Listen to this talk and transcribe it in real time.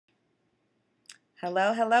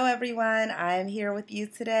Hello, hello, everyone. I'm here with you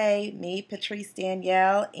today, me,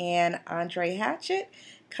 Patrice-Danielle, and Andre Hatchett,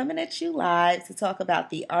 coming at you live to talk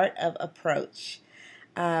about the art of approach.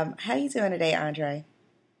 How you doing today, Andre?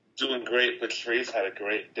 Doing great, Patrice. Had a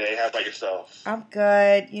great day. How about yourself? I'm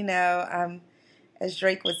good. I'm, as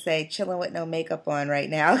Drake would say, chilling with no makeup on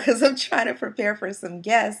right now because I'm trying to prepare for some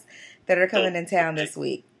guests that are coming in town this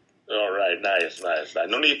week. All right, nice.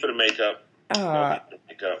 No need for the makeup. No Uh, need for the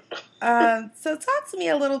makeup. so talk to me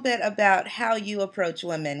a little bit about how you approach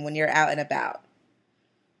women when you're out and about.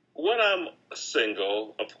 When I'm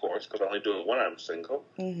single, of course, because I only do it when I'm single,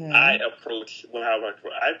 I Mm-hmm. approach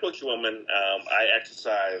I approach women. I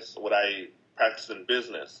exercise what I practice in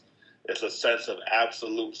business. It's a sense of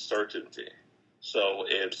absolute certainty. So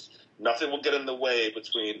it's nothing will get in the way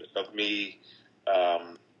between of me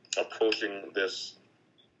approaching this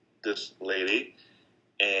lady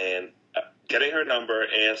and getting her number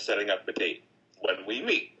and setting up a date when we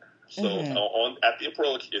meet. So Mm-hmm. on at the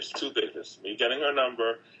approach, it's two things: it's me getting her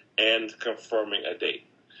number and confirming a date.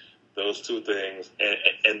 Those two things,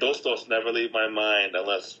 and those thoughts never leave my mind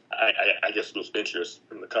unless I just lose interest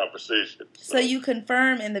in the conversation. So So you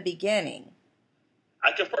confirm in the beginning.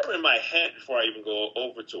 I confirm in my head before I even go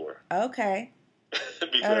over to her. Okay. All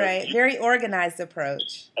Because right. Very organized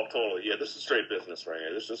approach. oh, totally, yeah, this is straight business right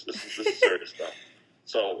here. This is serious stuff.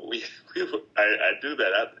 So I do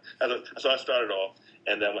that. So I started off,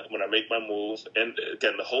 and then when I make my moves, and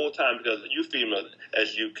again the whole time, because you female,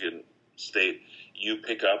 as you can state, you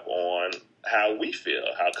pick up on how we feel,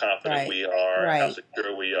 how confident Right. we are, how Right.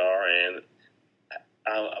 secure we are, and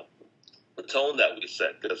the tone that we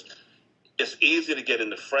set. Because it's easy to get in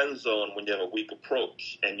the friend zone when you have a weak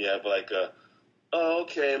approach, and you have like a oh,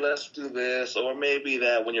 okay, let's do this, or maybe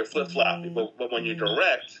that when you're flip-floppy. Mm-hmm. But when you're Mm-hmm.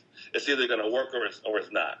 direct, it's either going to work or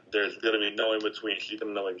it's not. There's going to be no in-between. She's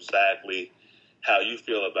going to know exactly how you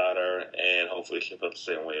feel about her, and hopefully she'll feel the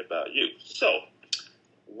same way about you. So,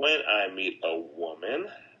 when I meet a woman,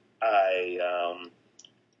 okay,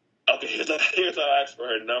 here's how I ask for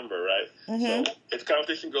her number, right? Mm-hmm. So, if the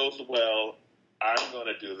conversation goes well, I'm going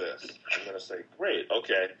to do this. I'm going to say, great,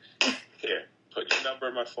 okay, here, put your number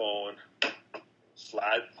in my phone,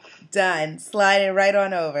 slide. Done. Sliding right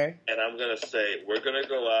on over. And I'm going to say, we're going to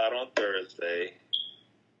go out on Thursday.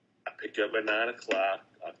 I pick you up at 9 o'clock.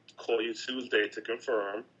 I'll call you Tuesday to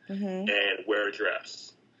confirm. Mm-hmm. And wear a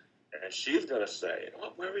dress. And she's going to say,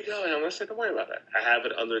 well, where are we going? I'm going to say, don't worry about that. I have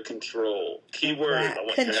it under control. Keyword. Right.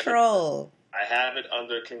 Control. I have it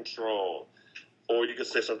under control. Or you could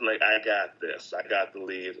say something like, I got this. I got the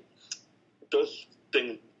lead. Those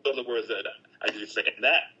are words that I usually say. And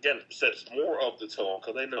that, again, sets more of the tone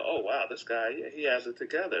because they know, oh, wow, this guy, yeah, he has it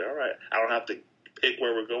together. All right. I don't have to pick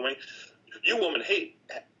where we're going. You women hate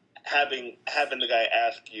having the guy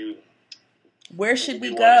ask you, where should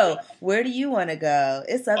we go? Where do you want to go?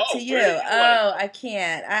 It's up to you. I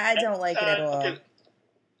can't. I don't like it at all. Okay.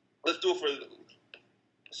 Let's do it for.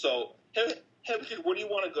 So, hey, where do you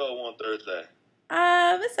want to go on Thursday?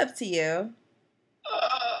 It's up to you.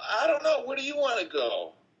 I don't know. Where do you want to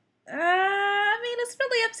go? It's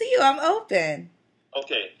really up to you. I'm open.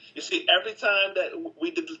 Okay. You see, every time that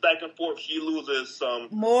we did this back and forth, she loses some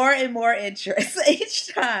more and more interest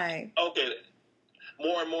each time. Okay.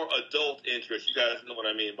 More and more adult interest. You guys know what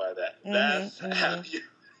I mean by that. Mm-hmm, That's mm-hmm. how you.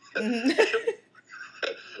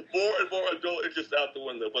 More and more adult interest out the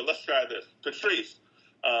window. But let's try this. Patrice,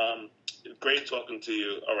 great talking to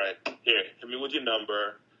you. All right, here, hit me with your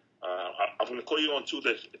number. I'm going to call you on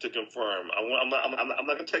Tuesday to confirm. I'm not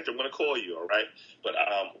going to text you. I'm going to call you, all right? But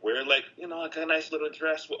we're like a nice little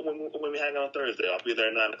dress when we hang out on Thursday. I'll be there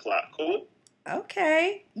at 9 o'clock. Cool?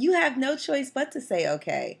 Okay. You have no choice but to say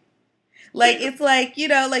okay. It's like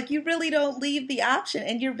you really don't leave the option,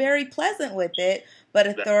 and you're very pleasant with it, but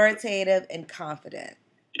authoritative and confident.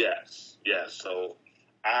 Yes. So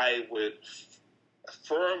I would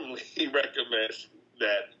firmly recommend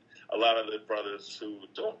that a lot of the brothers who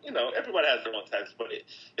don't, everybody has their own types, but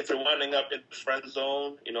if they're winding up in the friend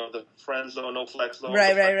zone, the friend zone, no flex zone.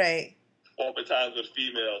 Right. Oftentimes with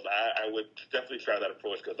females, I would definitely try that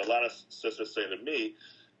approach because a lot of sisters say to me,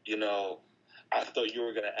 I thought you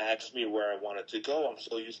were going to ask me where I wanted to go. I'm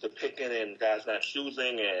so used to picking and guys not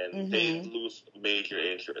choosing, and they lose major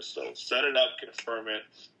interest. So set it up, confirm it,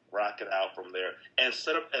 rock it out from there, and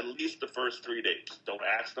set up at least the first 3 dates. Don't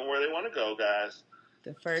ask them where they want to go, guys.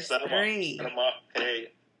 The first set 3. Set them up. Hey,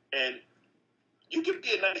 and you can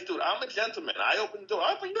be a nice dude. I'm a gentleman. I open the door.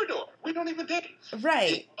 I open your door. We don't even date.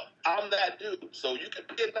 Right. I'm that dude. So you can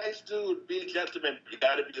be a nice dude, be a gentleman. You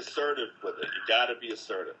got to be assertive with it. You got to be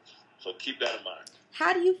assertive. So keep that in mind.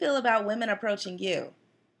 How do you feel about women approaching you?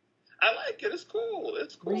 I like it. It's cool.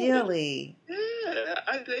 It's cool. Really? Yeah,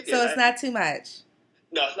 I dig it. So it's not too much?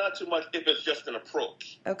 No, it's not too much if it's just an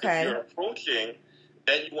approach. Okay. If you're approaching,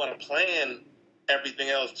 then you want to plan everything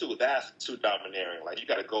else too. That's too domineering. Like, you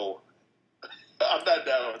got to go. I'm not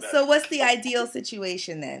down with that. So what's the ideal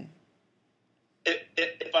situation then?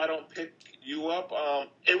 If I don't pick you up,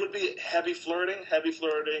 it would be heavy flirting. Heavy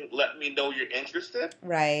flirting. Let me know you're interested.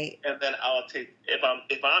 Right. And then I'll take, if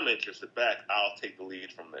I'm interested back, I'll take the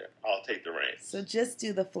lead from there. I'll take the reins. So just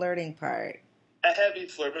do the flirting part. A heavy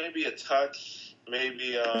flirt, maybe a touch,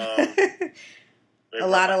 maybe a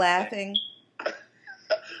lot of laughing.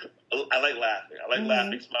 I like laughing. I like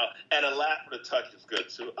laughing, smile, and a laugh with a touch is good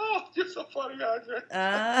too. Oh, you're so funny, Andre.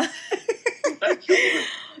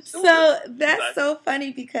 So that's so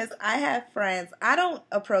funny because I have friends. I don't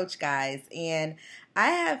approach guys, and I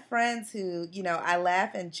have friends who, you know, I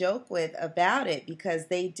laugh and joke with about it because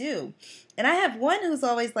they do. And I have one who's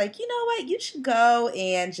always like, you know what, you should go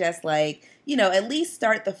and just like, you know, at least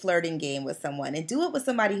start the flirting game with someone and do it with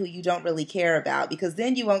somebody who you don't really care about, because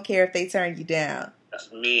then you won't care if they turn you down. That's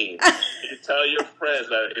mean. You tell your friends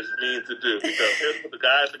that it's mean to do, because here's what the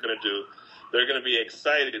guys are going to do. They're going to be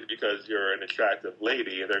excited because you're an attractive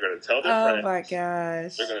lady, and they're going to tell their friends. Oh, my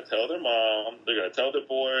gosh. They're going to tell their mom. They're going to tell their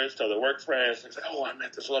boys, tell their work friends. They're like, oh, I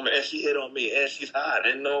met this woman, and she hit on me, and she's hot,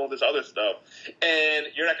 and all this other stuff. And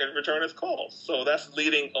you're not going to return his calls. So that's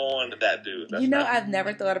leading on that dude. That's, you know, I've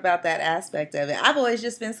never thought about that aspect of it. I've always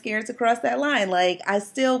just been scared to cross that line. Like, I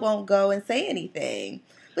still won't go and say anything.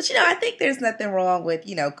 But, you know, I think there's nothing wrong with,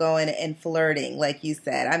 you know, going and flirting, like you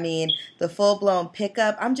said. I mean, the full-blown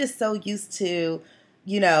pickup, I'm just so used to,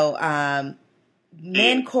 you know,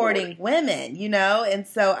 men courting women, you know, and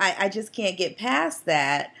so I just can't get past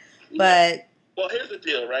that. But well, here's the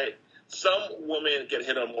deal, right? Some women get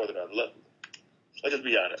hit on more than others. Let's just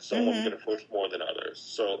be honest. Some women get approached more than others.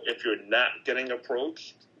 So if you're not getting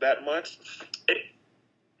approached that much,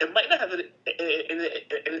 it might not have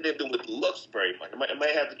anything to do with looks very much. It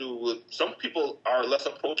might have to do with, some people are less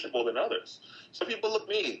approachable than others. Some people look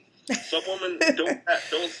mean. Some women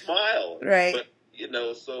don't smile. Right. But, you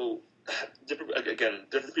know, so different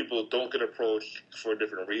people don't get approached for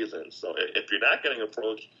different reasons. So if you're not getting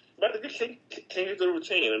approached, you might have to change the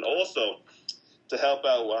routine. And also, to help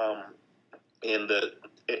out in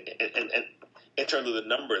terms of the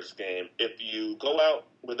numbers game, if you go out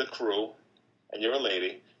with a crew and you're a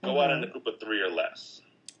lady, go out in a group of 3 or less.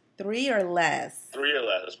 3 or less? 3 or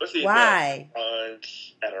less. Especially why? If you're at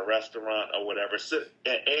lunch, at a restaurant or whatever. Sit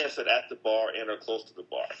at the bar and or close to the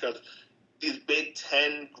bar. Because these big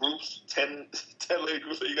 10 groups, 10 lady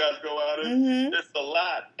groups that you guys go out in, it's a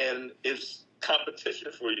lot. And it's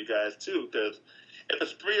competition for you guys, too. Because if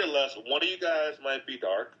it's 3 or less, one of you guys might be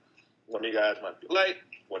dark. One of you guys might be light.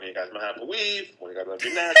 One of you guys might have a weave. One of you guys might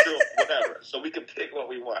be natural. Whatever. So we can pick what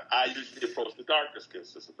we want. I usually approach the darker skin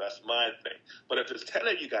sisters. That's my thing. But if there's 10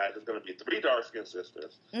 of you guys, there's going to be 3 dark skin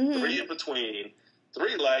sisters, 3 in between,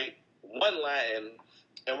 3 light, 1 Latin,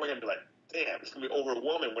 and we're going to be like, damn, it's going to be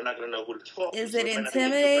overwhelming. We're not going to know who to talk to. Is it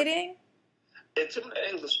intimidating?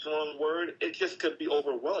 Intimidating is a strong word. It just could be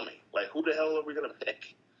overwhelming. Like, who the hell are we going to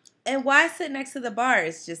pick? And why sit next to the bar?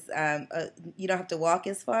 It's just, you don't have to walk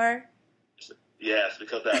as far? Yes,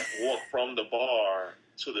 because that walk from the bar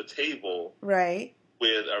to the table, right,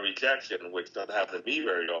 with a rejection, which doesn't happen to me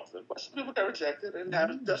very often, but some people get rejected, and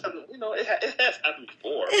you know, it has happened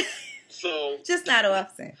before. So just not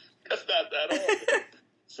often. Just not that often.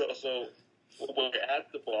 So when we're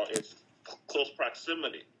at the bar, it's close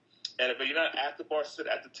proximity. And if you're not at the bar, sit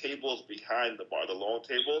at the tables behind the bar, the long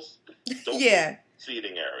tables. Don't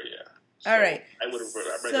seating area. So all right. I would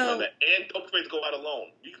recommend that. And don't afraid to go out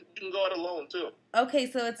alone. You can go out alone, too. Okay,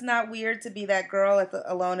 so it's not weird to be that girl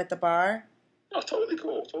alone at the bar? No, it's totally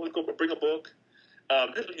cool. Totally cool. But bring a book.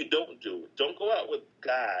 Here's what you don't do. Don't go out with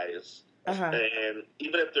guys, and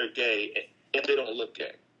even if they're gay, and they don't look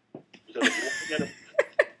gay. Because if you want to get them,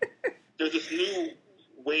 there's this new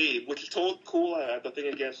wave, which is totally cool. I have nothing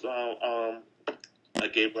against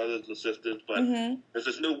gay brothers and sisters, but there's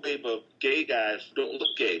this new wave of gay guys who don't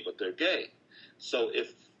look gay, but they're gay. So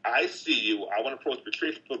if I see you, I want to approach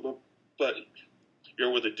Patrice, but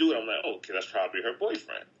you're with a dude, I'm like, oh, okay, that's probably her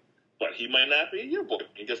boyfriend. But he might not be your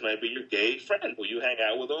boyfriend. He just might be your gay friend who you hang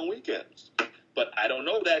out with on weekends. But I don't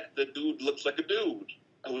know that the dude looks like a dude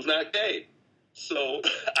who's not gay. So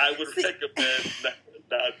I would recommend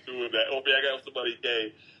not doing that. Or if I got somebody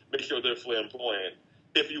gay, make sure they're flamboyant.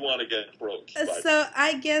 If you want to get approached. So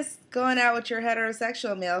I guess going out with your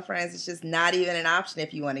heterosexual male friends is just not even an option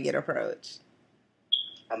if you want to get approached.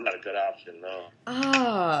 I'm not a good option, no.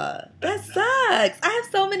 Ah, that sucks. I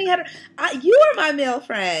have so many you are my male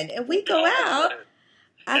friend, and we go out.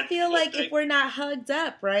 I feel like if we're not hugged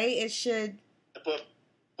up, right, it should.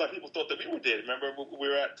 But people thought that we were dead. Remember we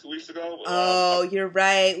were at 2 weeks ago? Oh, you're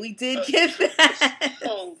right. We did get that.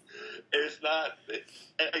 So it's not.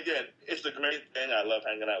 Again, it's a great thing. I love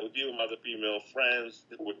hanging out with you and other female friends.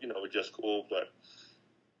 We're just cool. But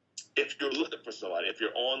if you're looking for somebody, if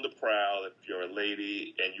you're on the prowl, if you're a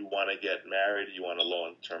lady and you want to get married, you want a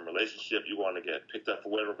long-term relationship, you want to get picked up for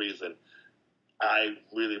whatever reason, I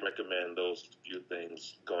really recommend those few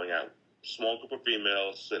things. Going out, small group of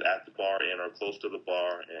females, sit at the bar and or close to the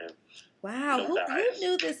bar, and wow, who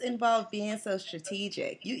knew this involved being so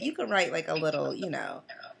strategic? You could write like a little,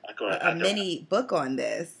 a mini book on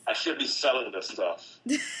this. I should be selling this stuff.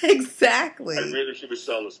 Exactly. I really should be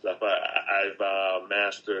selling this stuff. I've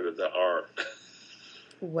mastered the art.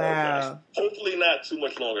 Wow. Hopefully not too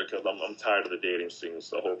much longer because I'm tired of the dating scene.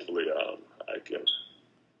 So hopefully I can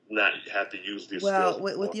not have to use these skills.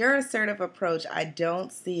 Well, with your assertive approach, I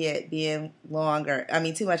don't see it being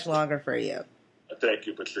too much longer for you. Thank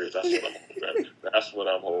you, Patrice. That's what I'm hoping. That's what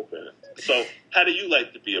I'm hoping. So, how do you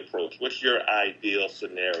like to be approached? What's your ideal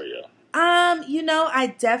scenario?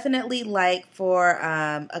 I definitely like for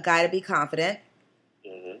a guy to be confident.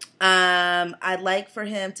 Mm-hmm. I'd like for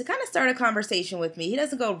him to kind of start a conversation with me. He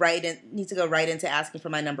doesn't need to go right into asking for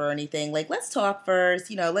my number or anything. Like, let's talk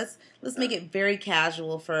first. Let's make it very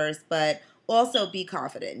casual first, but also be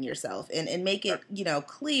confident in yourself and make it,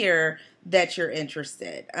 clear that you're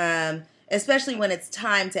interested. Especially when it's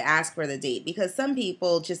time to ask for the date, because some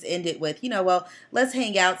people just end it with, well, let's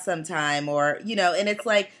hang out sometime, or, and it's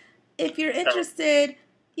like, if you're interested,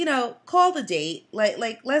 call the date. Like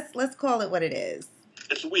let's call it what it is.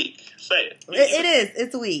 It's weak. Say it. It is.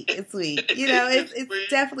 It's weak. It's weak. It's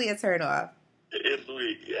definitely a turn off. It's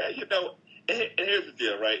weak. Yeah, and here's the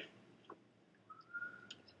deal, right?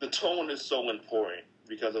 The tone is so important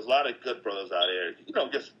because there's a lot of good brothers out there,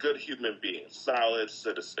 just good human beings, solid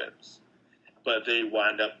citizens. But they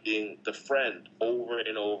wind up being the friend over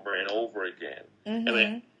and over and over again.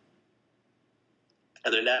 Mm-hmm.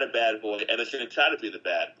 And they're not a bad boy, and they shouldn't try to be the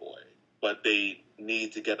bad boy. But they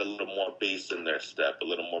need to get a little more bass in their step, a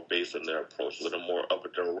little more bass in their approach, a little more of a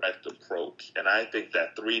direct approach. And I think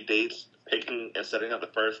that 3 dates, picking and setting up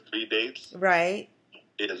the first 3 dates, right,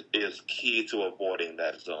 is key to avoiding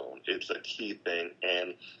that zone. It's a key thing.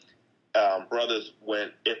 And brothers,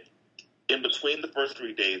 if in between the first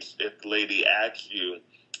 3 dates, if the lady asks you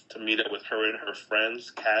to meet up with her and her friends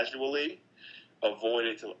casually, avoid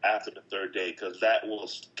it till after the 3rd date because that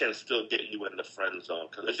can still get you in the friend zone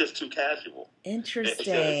because it's just too casual. Interesting.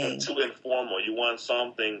 It's too informal. You want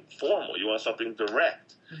something formal. You want something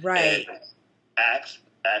direct. Right. And ask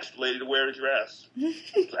the lady to wear a dress.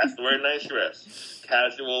 Ask to wear a nice dress,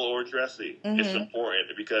 casual or dressy. Mm-hmm. It's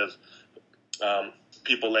important because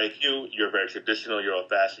people like you're very traditional, you're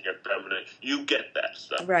old-fashioned, you're feminine. You get that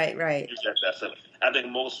stuff. Right. You get that stuff. I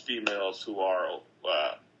think most females who are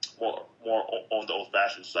more on the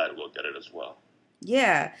old-fashioned side will get it as well.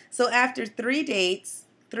 Yeah. So after 3 dates,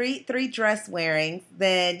 three dress wearings,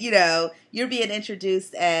 then, you're being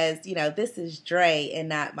introduced as, this is Dre and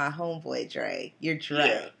not my homeboy Dre. You're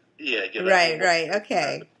Dre. Yeah. Right.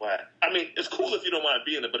 Okay. I mean, it's cool if you don't want to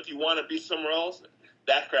be in it, but if you want to be somewhere else,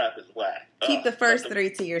 that crap is whack. Keep the first 3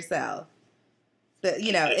 to yourself.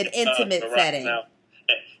 An intimate setting. Now,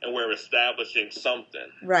 and we're establishing something.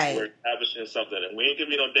 Right. We're establishing something. And we ain't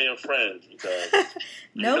giving you no damn friends because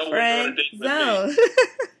no friends zone.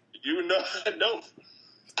 You know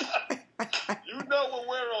when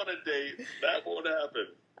we're on a date, that won't happen.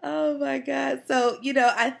 Oh my God. So,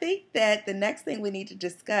 I think that the next thing we need to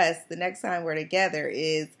discuss the next time we're together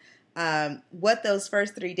is what those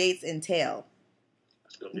first 3 dates entail.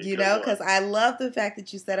 Because I love the fact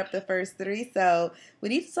that you set up the first 3. So we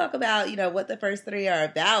need to talk about, what the first 3 are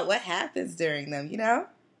about, what happens during them,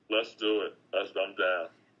 Let's do it. I'm down.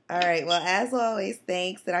 All right. Well, as always,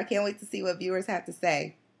 thanks. And I can't wait to see what viewers have to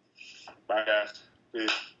say. Bye, guys.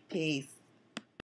 Peace. Peace.